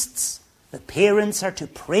 Priests, the parents are to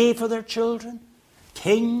pray for their children.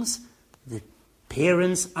 Kings, the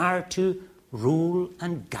parents are to rule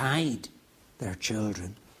and guide their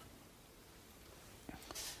children.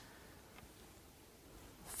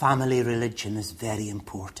 Family religion is very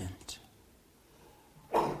important.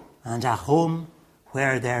 And a home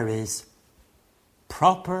where there is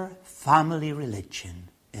proper family religion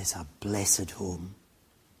is a blessed home.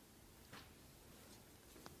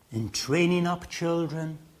 In training up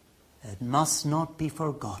children, it must not be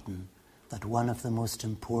forgotten that one of the most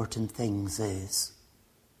important things is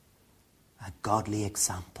a godly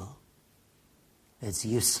example. It's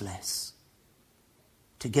useless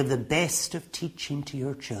to give the best of teaching to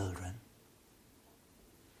your children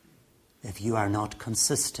if you are not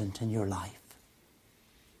consistent in your life.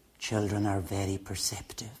 Children are very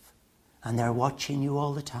perceptive, and they're watching you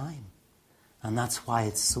all the time. And that's why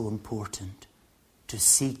it's so important to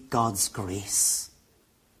seek God's grace,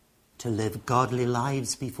 to live godly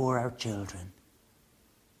lives before our children.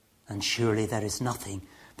 And surely there is nothing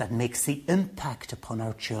that makes the impact upon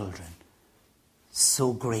our children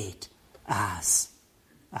so great as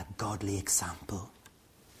a godly example.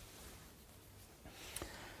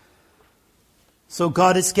 So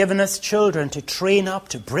God has given us children to train up,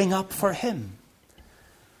 to bring up for him.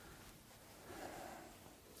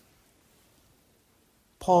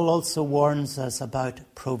 Paul also warns us about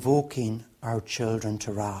provoking our children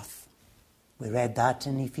to wrath. We read that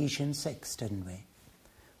in Ephesians 6, didn't we?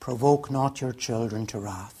 Provoke not your children to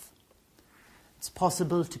wrath. It's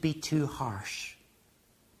possible to be too harsh,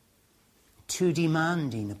 too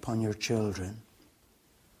demanding upon your children.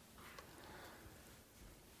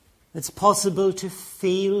 It's possible to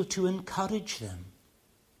fail to encourage them,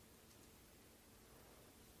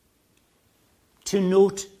 to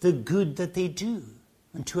note the good that they do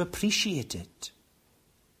and to appreciate it.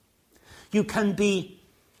 You can be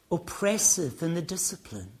oppressive in the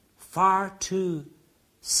discipline, far too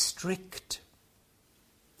strict.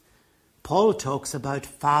 Paul talks about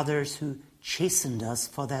fathers who chastened us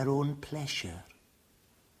for their own pleasure.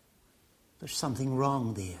 There's something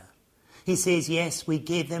wrong there. He says, yes, we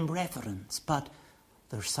gave them reverence, but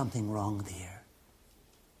there's something wrong there.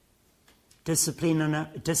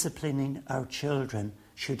 Disciplining our children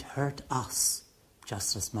should hurt us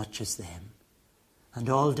just as much as them.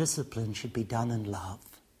 And all discipline should be done in love.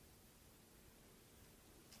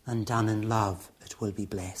 And done in love, it will be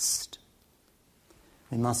blessed.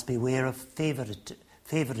 We must beware of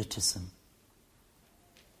favoritism.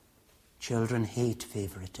 Children hate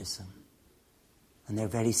favoritism. And they're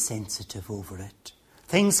very sensitive over it.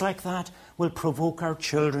 Things like that will provoke our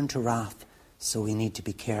children to wrath, so we need to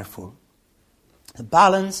be careful. The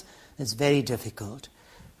balance is very difficult.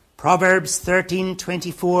 Proverbs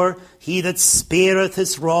 13:24, he that spareth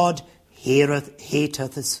his rod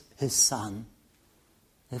hateth his son.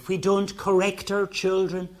 If we don't correct our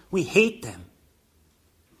children, we hate them.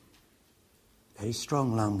 Very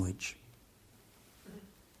strong language.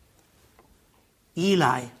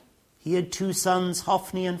 Eli, he had two sons,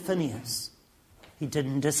 Hophni and Phinehas. He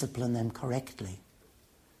didn't discipline them correctly.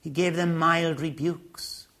 He gave them mild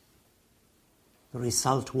rebukes. The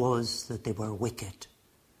result was that they were wicked,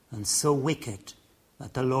 and so wicked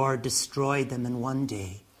that the Lord destroyed them in one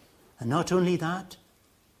day. And not only that,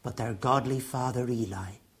 but their godly father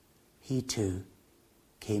Eli, he too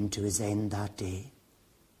came to his end that day.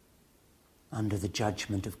 under the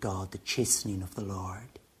judgment of God, the chastening of the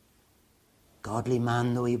Lord. Godly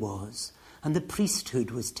man though he was, and the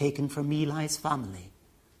priesthood was taken from Eli's family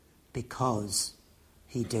because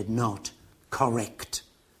he did not correct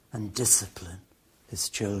and discipline his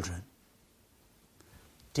children.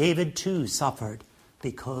 David too suffered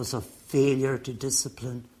because of failure to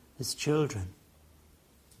discipline his children.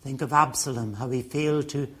 Think of Absalom, how he failed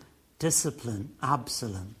to discipline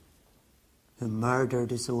Absalom, who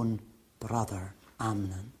murdered his own brother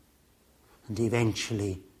Amnon. And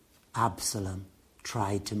eventually Absalom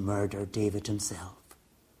tried to murder David himself.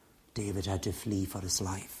 David had to flee for his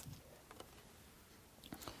life.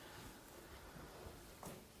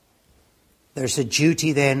 There's a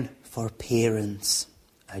duty then for parents,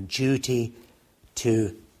 a duty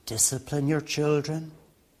to discipline your children,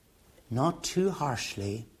 not too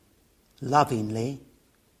harshly, lovingly,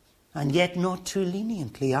 and yet not too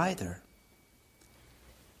leniently either.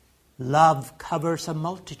 Love covers a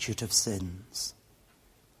multitude of sins,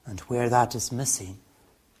 and where that is missing,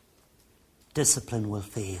 discipline will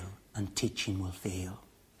fail and teaching will fail.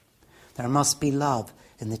 There must be love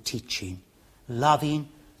in the teaching, loving,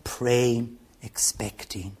 praying,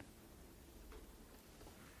 expecting.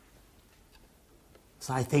 As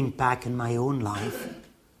I think back in my own life,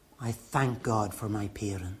 I thank God for my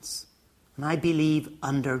parents. And I believe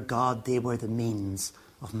under God they were the means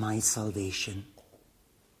of my salvation.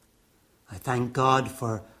 I thank God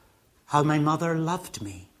for how my mother loved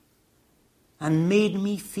me and made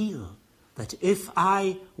me feel that if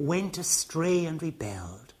I went astray and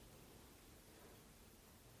rebelled,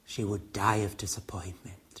 she would die of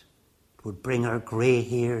disappointment. It would bring her grey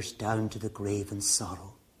hairs down to the grave in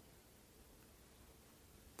sorrow.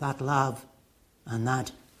 That love and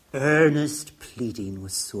that earnest pleading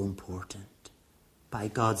was so important. By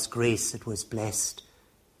God's grace, it was blessed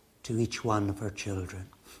to each one of her children.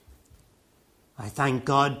 I thank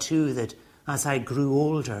God, too, that as I grew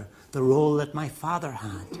older, the role that my father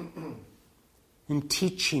had in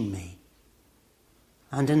teaching me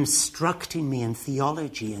and instructing me in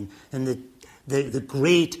theology and in the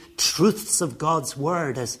great truths of God's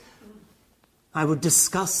Word, as I would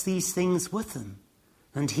discuss these things with him,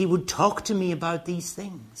 and he would talk to me about these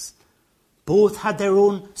things. Both had their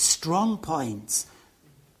own strong points,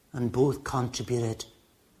 and both contributed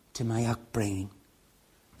to my upbringing.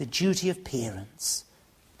 The duty of parents.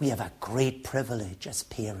 We have a great privilege as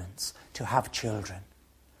parents to have children,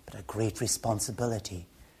 but a great responsibility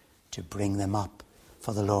to bring them up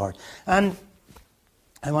for the Lord. And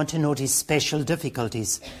I want to notice special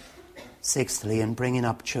difficulties, sixthly, in bringing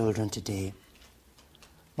up children today.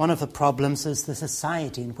 One of the problems is the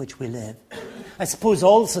society in which we live. I suppose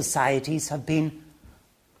all societies have been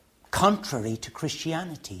contrary to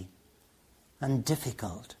Christianity and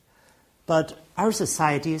difficult. But our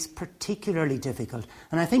society is particularly difficult.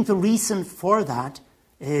 And I think the reason for that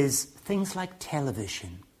is things like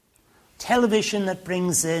television. Television that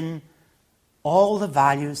brings in all the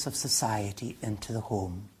values of society into the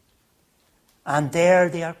home. And there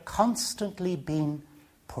they are constantly being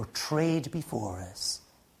portrayed before us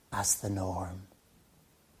as the norm.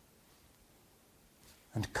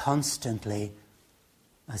 And constantly,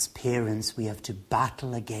 as parents, we have to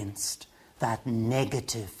battle against that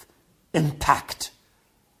negative impact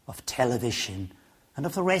of television and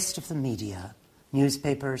of the rest of the media,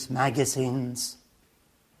 newspapers, magazines,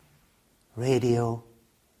 radio,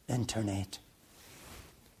 internet.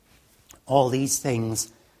 All these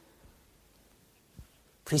things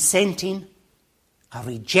presenting a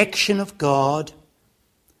rejection of God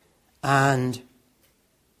and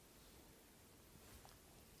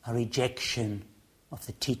a rejection of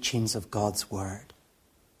the teachings of God's Word.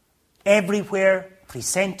 Everywhere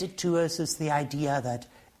presented to us is the idea that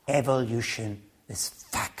evolution is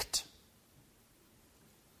fact.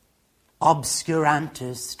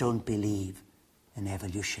 Obscurantists don't believe in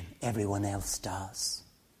evolution. Everyone else does.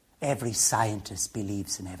 Every scientist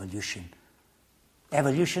believes in evolution.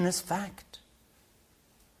 Evolution is fact.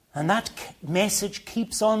 And that message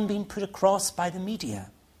keeps on being put across by the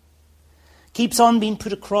media. Keeps on being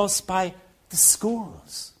put across by the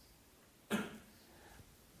schools.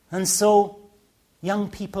 And so young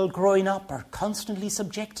people growing up are constantly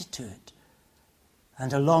subjected to it.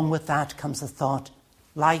 And along with that comes the thought,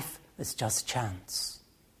 life is just chance.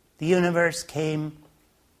 The universe came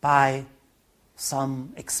by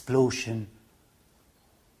some explosion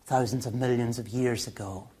thousands of millions of years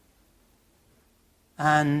ago.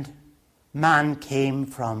 And man came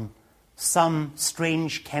from some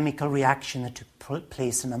strange chemical reaction that took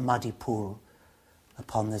place in a muddy pool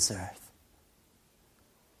upon this earth.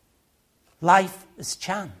 Life is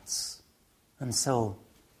chance. And so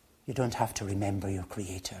you don't have to remember your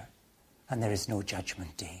Creator, and there is no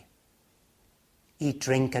judgment day. Eat,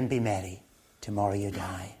 drink, and be merry. Tomorrow you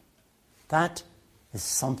die. That is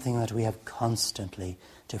something that we have constantly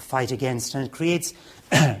to fight against, and it creates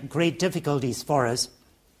great difficulties for us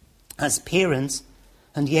as parents,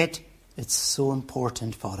 and yet it's so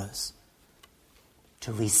important for us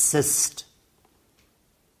to resist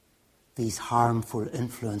these harmful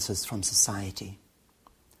influences from society.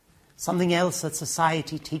 Something else that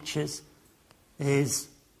society teaches is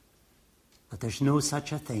that there's no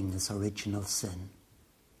such a thing as original sin.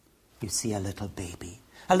 You see a little baby,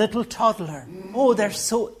 a little toddler. Oh, they're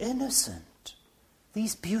so innocent.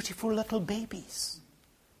 These beautiful little babies.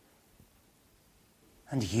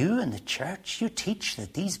 And you in the church, you teach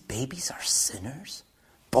that these babies are sinners,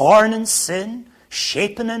 born in sin,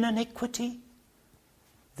 shapen in iniquity.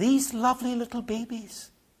 These lovely little babies.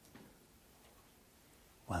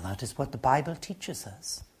 Well, that is what the Bible teaches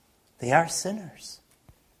us. They are sinners,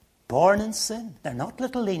 born in sin. They're not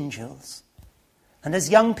little angels. And as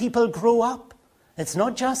young people grow up, it's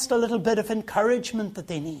not just a little bit of encouragement that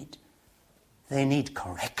they need. They need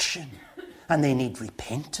correction, and they need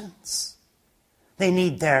repentance. They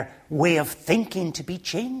need their way of thinking to be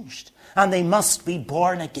changed, and they must be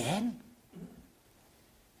born again.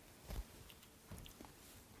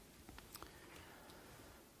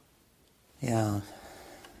 Yeah,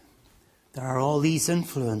 there are all these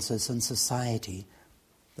influences in society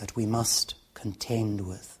that we must contend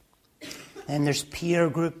with. And there's peer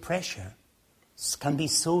group pressure. It can be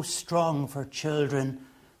so strong for children,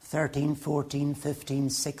 13, 14, 15,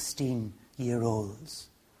 16-year-olds.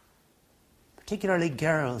 Particularly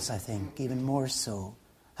girls, I think, even more so.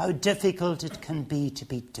 How difficult it can be to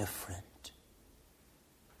be different.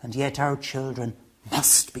 And yet our children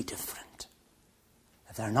must be different.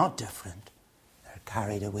 If they're not different, they're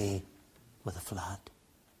carried away with a flood.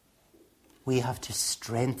 We have to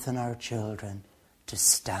strengthen our children to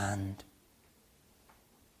stand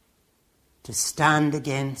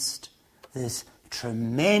against this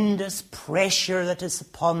tremendous pressure that is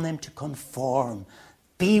upon them to conform.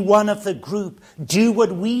 Be one of the group. Do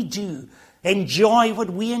what we do. Enjoy what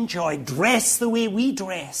we enjoy. Dress the way we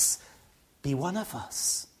dress. Be one of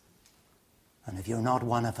us. And if you're not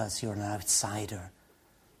one of us, you're an outsider.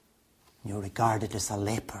 You're regarded as a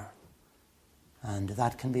leper. And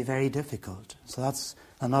that can be very difficult. So that's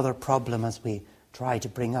another problem as we try to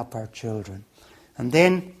bring up our children. And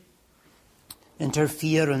then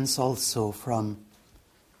interference also from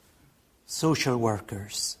social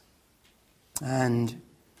workers and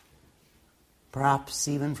perhaps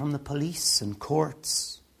even from the police and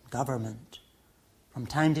courts, government. From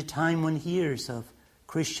time to time one hears of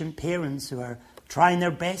Christian parents who are trying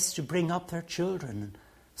their best to bring up their children, and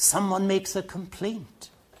someone makes a complaint.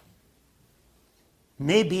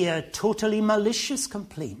 Maybe a totally malicious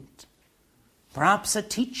complaint. Perhaps a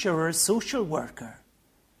teacher or a social worker.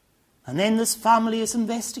 And then this family is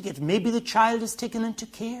investigated. Maybe the child is taken into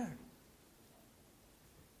care.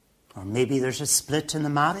 Or maybe there's a split in the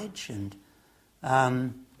marriage, and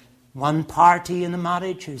one party in the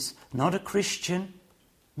marriage who's not a Christian,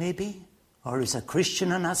 maybe, or is a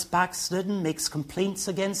Christian and has backslidden, makes complaints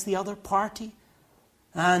against the other party.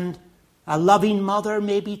 And a loving mother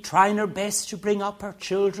may be trying her best to bring up her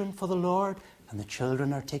children for the Lord, and the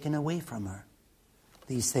children are taken away from her.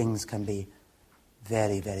 These things can be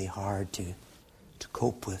very, very hard to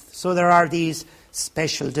cope with. So there are these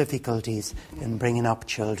special difficulties in bringing up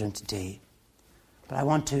children today. But I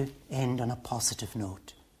want to end on a positive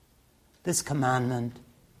note. This commandment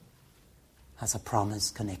has a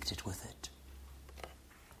promise connected with it.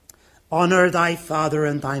 Honour thy father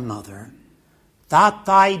and thy mother, that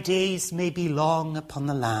thy days may be long upon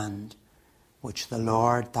the land which the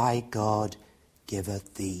Lord thy God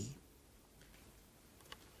giveth thee.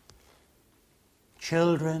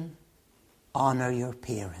 Children, honour your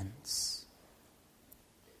parents,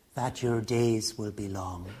 that your days will be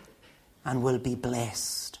long and will be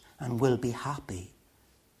blessed and will be happy.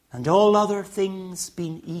 And all other things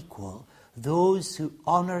being equal, those who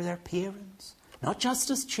honour their parents, not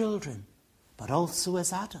just as children, but also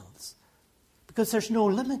as adults, because there's no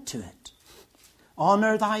limit to it.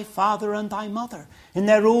 Honour thy father and thy mother in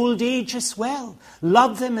their old age as well.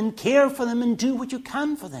 Love them and care for them and do what you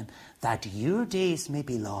can for them, that your days may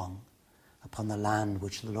be long upon the land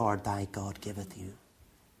which the Lord thy God giveth you.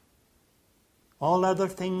 All other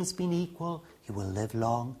things being equal, you will live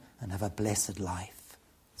long and have a blessed life.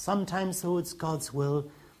 Sometimes, though, it's God's will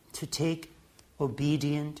to take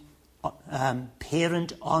obedient,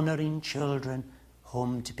 parent-honouring children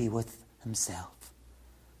home to be with himself.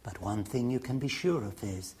 But one thing you can be sure of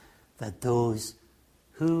is that those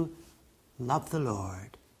who love the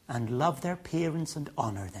Lord and love their parents and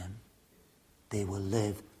honour them, they will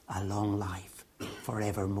live a long life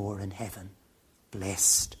forevermore in heaven,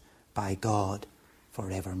 blessed by God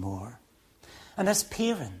forevermore. And as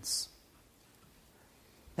parents,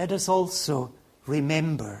 let us also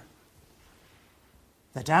remember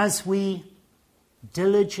that as we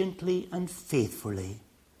diligently and faithfully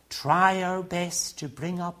try our best to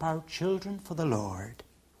bring up our children for the Lord,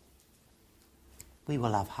 we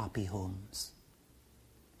will have happy homes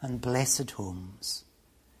and blessed homes.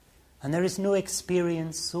 And there is no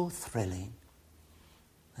experience so thrilling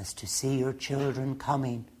as to see your children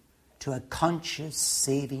coming to a conscious,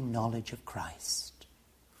 saving knowledge of Christ,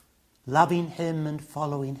 loving him and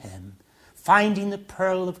following him, finding the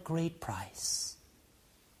pearl of great price.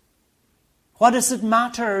 What does it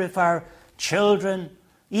matter if our children,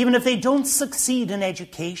 even if they don't succeed in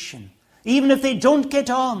education, even if they don't get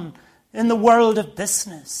on in the world of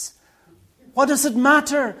business? What does it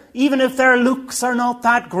matter even if their looks are not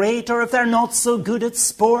that great, or if they're not so good at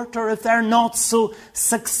sport, or if they're not so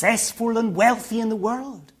successful and wealthy in the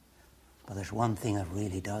world? But there's one thing that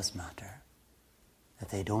really does matter. If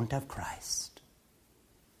they don't have Christ,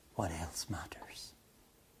 what else matters?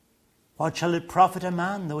 What shall it profit a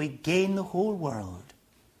man though he gain the whole world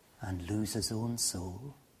and lose his own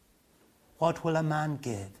soul? What will a man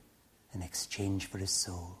give in exchange for his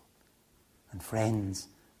soul? And friends,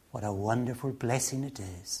 what a wonderful blessing it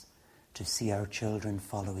is to see our children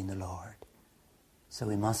following the Lord. So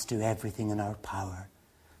we must do everything in our power,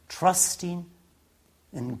 trusting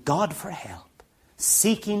in God for help,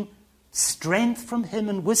 seeking strength from him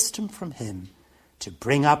and wisdom from him to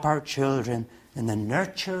bring up our children in the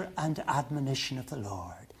nurture and admonition of the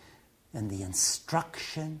Lord, in the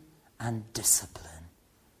instruction and discipline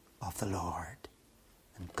of the Lord.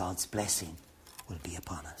 And God's blessing will be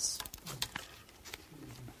upon us.